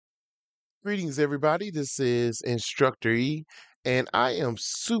Greetings, everybody. This is Instructor E, and I am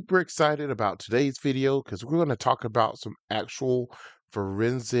super excited about today's video because we're going to talk about some actual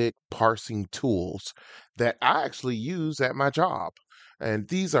forensic parsing tools that I actually use at my job. And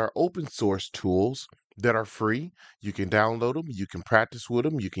these are open source tools that are free. You can download them, you can practice with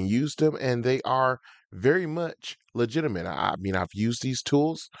them, you can use them, and they are very much legitimate. I mean, I've used these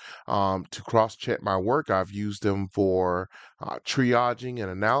tools to cross check my work, I've used them for triaging and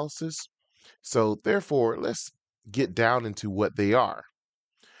analysis. So, therefore, let's get down into what they are.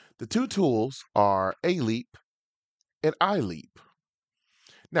 The two tools are ALEAPP and iLEAPP.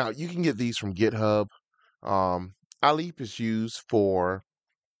 Now, you can get these from GitHub. Um, iLEAPP is used for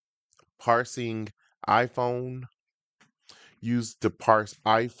parsing iPhone, used to parse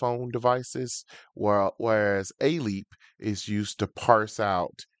iPhone devices, whereas ALEAPP is used to parse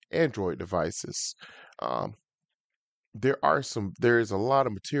out Android devices. Um, there is a lot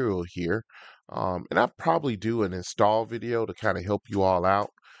of material here, and I'll probably do an install video to kind of help you all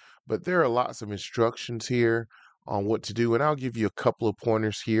out, but there are lots of instructions here on what to do, and I'll give you a couple of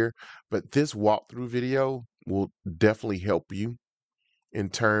pointers here, but this walkthrough video will definitely help you in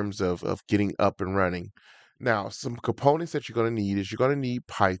terms of getting up and running. Now, some components that you're going to need is you're going to need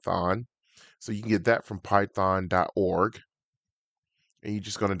Python, so you can get that from python.org, and you're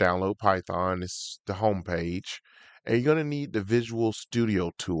just going to download Python. It's the home page. And you're going to need the Visual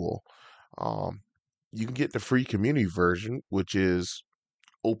Studio tool. Um, you can get the free community version, which is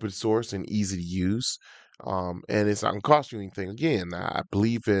open source and easy to use. And it's not going to cost you anything. Again, I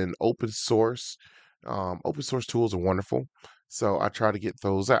believe in open source. Open source tools are wonderful. So I try to get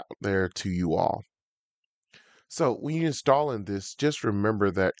those out there to you all. So when you're installing this, just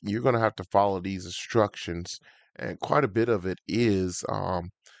remember that you're going to have to follow these instructions, and quite a bit of it is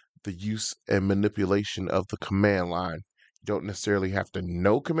the use and manipulation of the command line. You don't necessarily have to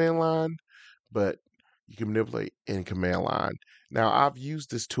know command line, but you can manipulate in command line. Now, I've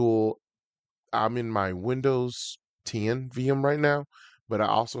used this tool. I'm in my Windows 10 VM right now, but I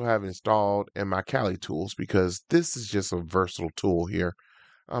also have installed in my Kali tools because this is just a versatile tool here.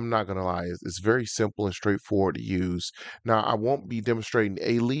 I'm not gonna lie, it's very simple and straightforward to use. Now, I won't be demonstrating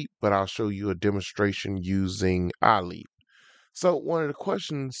ALEAPP, but I'll show you a demonstration using iLEAPP. So one of the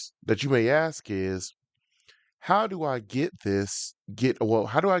questions that you may ask is, how do I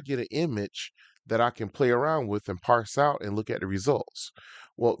how do I get an image that I can play around with and parse out and look at the results?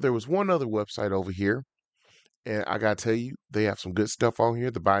 Well, there was one other website over here, and I gotta tell you, they have some good stuff on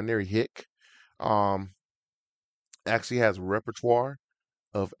here. The Binary Hick um, actually has a repertoire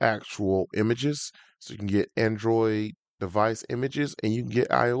of actual images. So you can get Android device images and you can get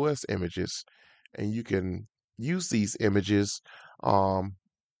iOS images. And you can use these images um,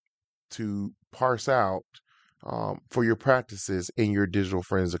 to parse out for your practices in your digital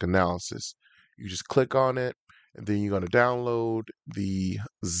forensic analysis. You just click on it, and then you're going to download the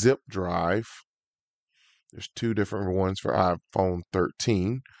zip drive. There's two different ones for iPhone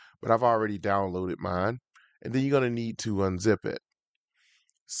 13, but I've already downloaded mine. And then you're going to need to unzip it.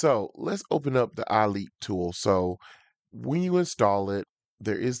 So let's open up the iLEAPP tool. So when you install it,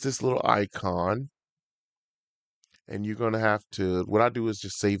 there is this little icon, and you're going to have to, what I do is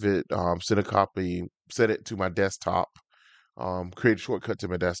just save it, set a copy, set it to my desktop, create a shortcut to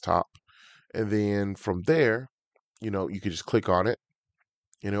my desktop. And then from there, you can just click on it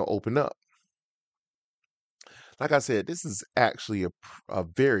and it'll open up. Like I said, this is actually a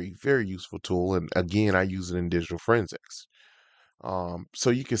very, very useful tool. And again, I use it in digital forensics. So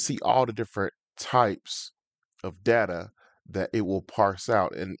you can see all the different types of data that it will parse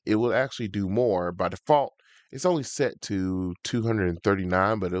out, and it will actually do more. By default, it's only set to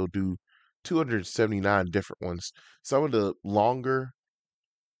 239, but it'll do 279 different ones. Some of the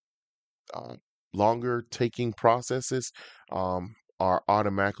uh, longer taking processes are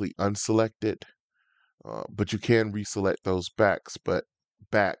automatically unselected, but you can reselect those back.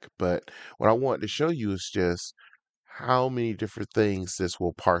 But what I want to show you is just how many different things this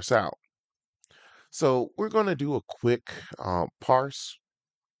will parse out. So we're going to do a quick parse,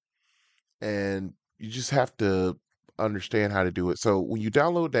 and you just have to understand how to do it. So when you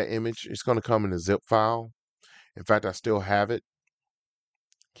download that image, it's going to come in a zip file. In fact, I still have it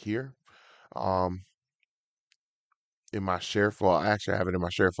here um, in my share folder. Actually, I have it in my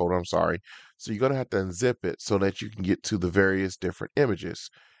share folder. I'm sorry. So you're going to have to unzip it so that you can get to the various different images.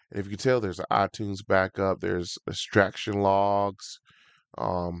 And if you can tell, there's an iTunes backup, there's extraction logs.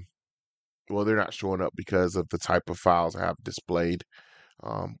 Um, well, they're not showing up because of the type of files I have displayed.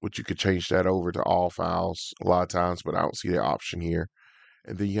 Which you could change that over to all files a lot of times, but I don't see the option here.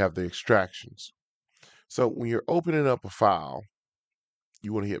 And then you have the extractions. So when you're opening up a file,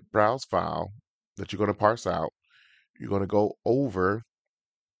 you want to hit browse file that you're going to parse out. You're going to go over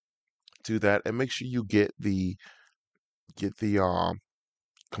to that and make sure you get the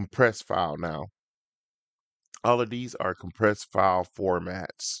compressed file now. All of these are compressed file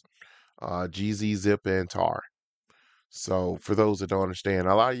formats, GZ, zip, and tar. So for those that don't understand,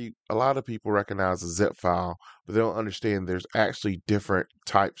 a lot of people recognize a zip file, but they don't understand there's actually different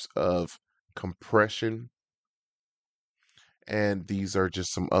types of compression, and these are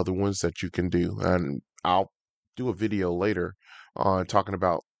just some other ones that you can do. And I'll do a video later on talking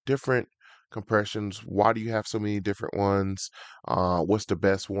about different compressions. Why do you have so many different ones? What's the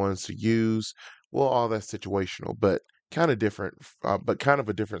best ones to use? Well, all that's situational, but kind of different, but kind of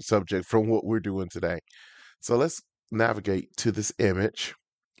a different subject from what we're doing today. So let's navigate to this image,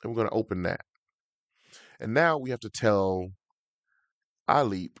 and we're going to open that. And now we have to tell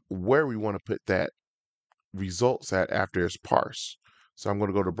iLEAPP where we want to put that results at after it's parsed. So I'm going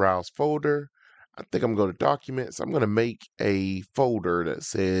to go to Browse Folder. I think I'm going to go to Documents. I'm going to make a folder that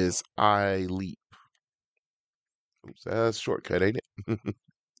says iLEAPP. Oops, that's a shortcut, ain't it?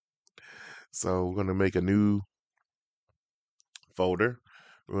 So we're going to make a new folder.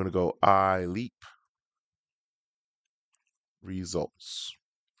 We're going to go iLEAPP Results.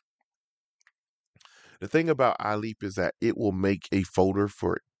 The thing about iLEAPP is that it will make a folder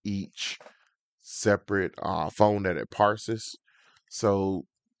for each separate phone that it parses. So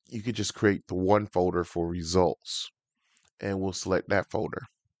you could just create the one folder for results, and we'll select that folder.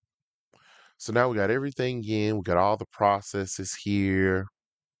 So now we got everything in. We got all the processes here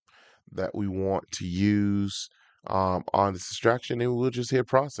that we want to use on this extraction, and we'll just hit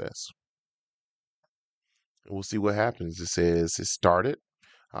process. And we'll see what happens. It says it started.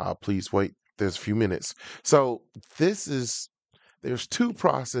 Please wait. There's a few minutes. So there's two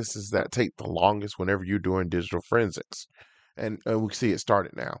processes that take the longest whenever you're doing digital forensics. And we see it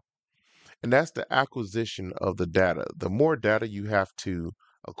started now. And that's the acquisition of the data. The more data you have to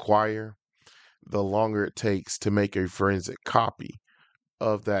acquire, the longer it takes to make a forensic copy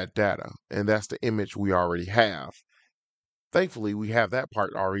of that data. And that's the image we already have. Thankfully, we have that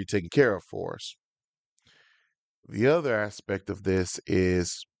part already taken care of for us. The other aspect of this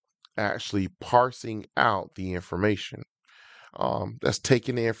is actually parsing out the information. That's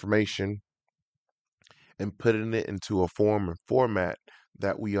taking the information and putting it into a form and format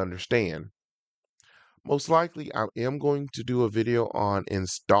that we understand. Most likely, I am going to do a video on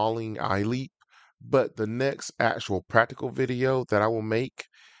installing iLEAPP, but the next actual practical video that I will make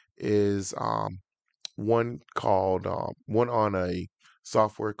is one on a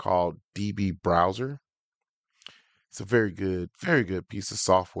software called DB Browser. It's a very good piece of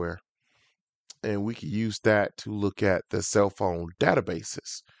software, and we could use that to look at the cell phone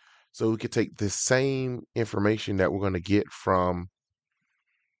databases. So we could take this same information that we're going to get from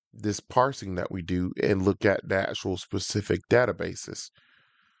this parsing that we do and look at the actual specific databases.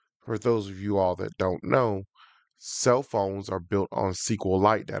 For those of you all that don't know, cell phones are built on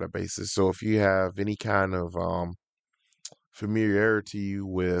SQLite databases. So if you have any kind of familiarity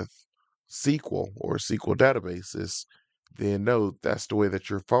with SQL or SQL databases, then know that's the way that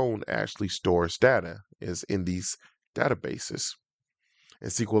your phone actually stores data, is in these databases. And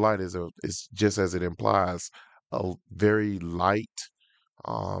SQLite is just as it implies, a very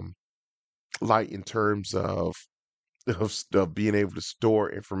um, light in terms of being able to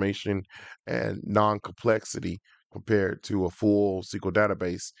store information and non-complexity compared to a full SQL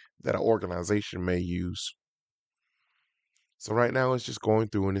database that an organization may use. So right now it's just going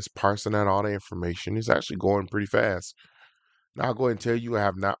through and it's parsing out all the information. It's actually going pretty fast. Now I'll go ahead and tell you I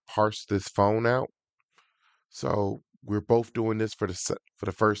have not parsed this phone out. So we're both doing this for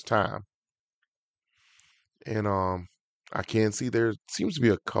the first time. And I can see there seems to be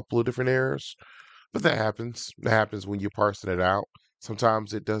a couple of different errors, but that happens. That happens when you're parsing it out.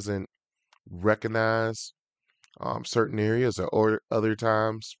 Sometimes it doesn't recognize certain areas, or other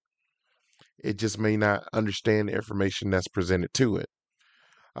times it just may not understand the information that's presented to it.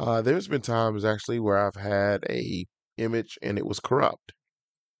 There's been times actually where I've had a image and it was corrupt,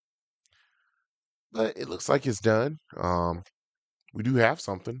 but it looks like it's done. We do have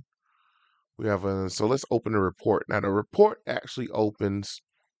something. So let's open the report. Now the report actually opens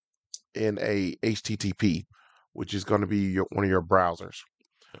in a HTTP, which is going to be one of your browsers.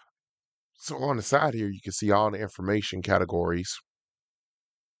 So on the side here, you can see all the information categories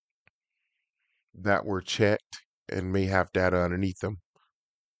that were checked and may have data underneath them.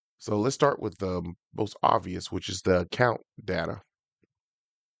 So let's start with the most obvious, which is the account data.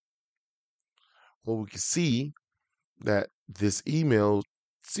 Well, we can see that this email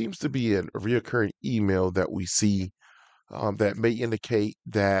seems to be a reoccurring email that we see that may indicate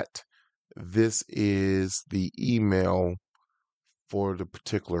that this is the email for the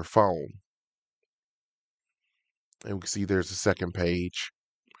particular phone. And we can see there's a second page.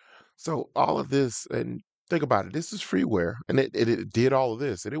 So all of this, and think about it, this is freeware, and it did all of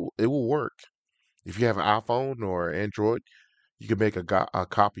this, and it will work. If you have an iPhone or Android, you can make a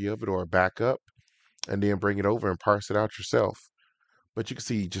copy of it or a backup, and then bring it over and parse it out yourself. But you can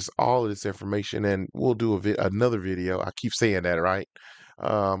see just all of this information, and we'll do another video. I keep saying that, right?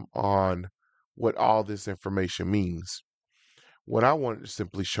 On what all this information means. What I wanted to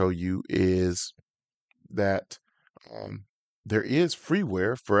simply show you is that um, there is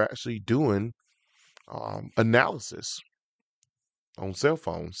freeware for actually doing analysis on cell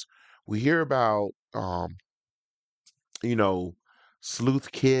phones. We hear about, you know,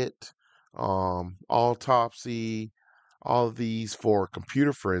 Sleuth Kit, Autopsy, all of these for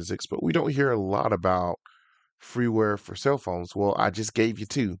computer forensics, but we don't hear a lot about freeware for cell phones. Well, I just gave you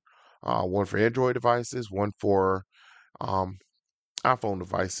two, one for Android devices, one for um, iPhone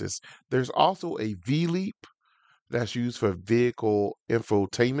devices. There's also a VLEAP that's used for vehicle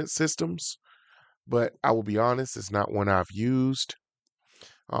infotainment systems, but I will be honest, it's not one I've used.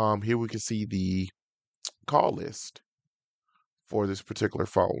 Here we can see the call list for this particular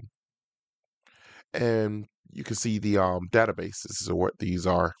phone, and you can see the databases of what these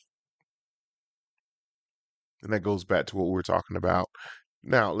are, and that goes back to what we were talking about.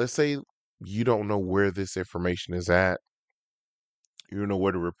 Now, let's say you don't know where this information is at. You don't know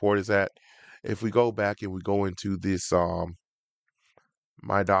where the report is at. If we go back and we go into this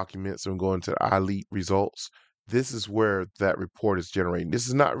my documents and go into iLEAPP results, this is where that report is generating. This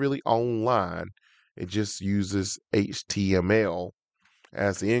is not really online. It just uses HTML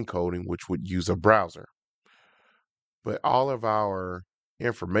as the encoding, which would use a browser. But all of our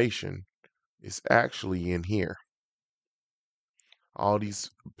information is actually in here. All these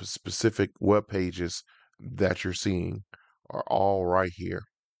specific web pages that you're seeing are all right here.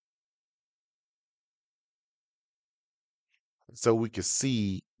 So we can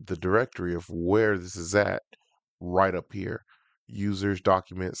see the directory of where this is at right up here. Users,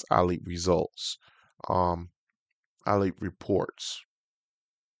 documents, iLEAPP results, um, iLEAPP reports,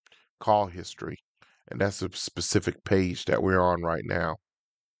 call history. And that's a specific page that we're on right now.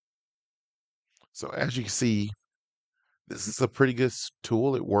 So as you can see, this is a pretty good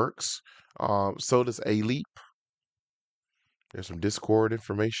tool. It works. So does ALEAPP. There's some Discord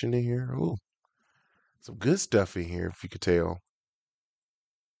information in here. Ooh, some good stuff in here, if you could tell.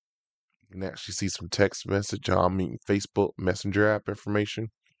 You can actually see some text message, Facebook Messenger app information.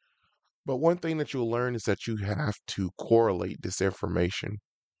 But one thing that you'll learn is that you have to correlate this information.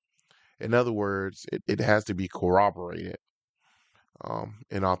 In other words, it has to be corroborated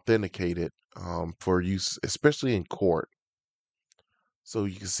and authenticated for use, especially in court. So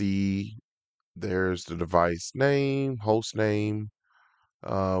you can see there's the device name, host name.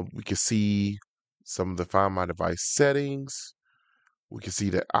 We can see some of the Find My Device settings. We can see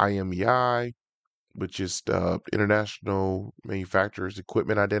the IMEI, which is the International Manufacturers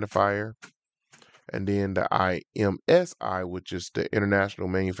Equipment Identifier. And then the IMSI, which is the International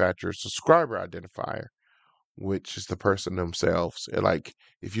Manufacturer Subscriber Identifier, which is the person themselves. Like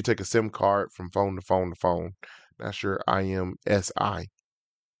if you take a SIM card from phone to phone to phone, that's your IMSI.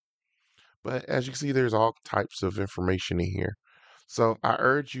 But as you can see, there's all types of information in here. So I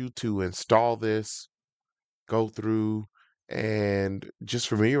urge you to install this, go through, and just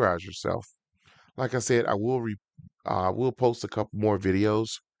familiarize yourself. Like I said, I will post a couple more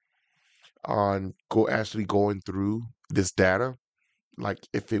videos on actually going through this data, like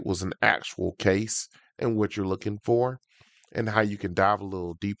if it was an actual case and what you're looking for, and how you can dive a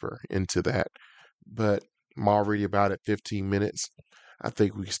little deeper into that. But I'm already about at 15 minutes. I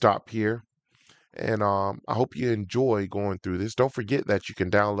think we can stop here. And I hope you enjoy going through this. Don't forget that you can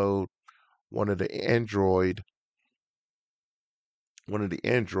download one of the Androids.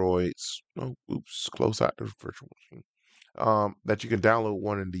 Oh, oops, close out the virtual machine. That you can download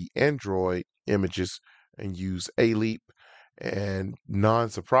one of the Android images and use ALEAPP. And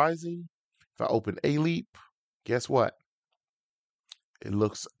non-surprising, if I open ALEAPP, guess what? It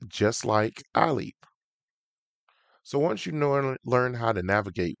looks just like iLEAPP. So once you learn how to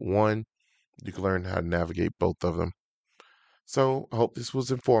navigate one, you can learn how to navigate both of them. So I hope this was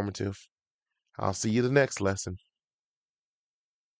informative. I'll see you the next lesson.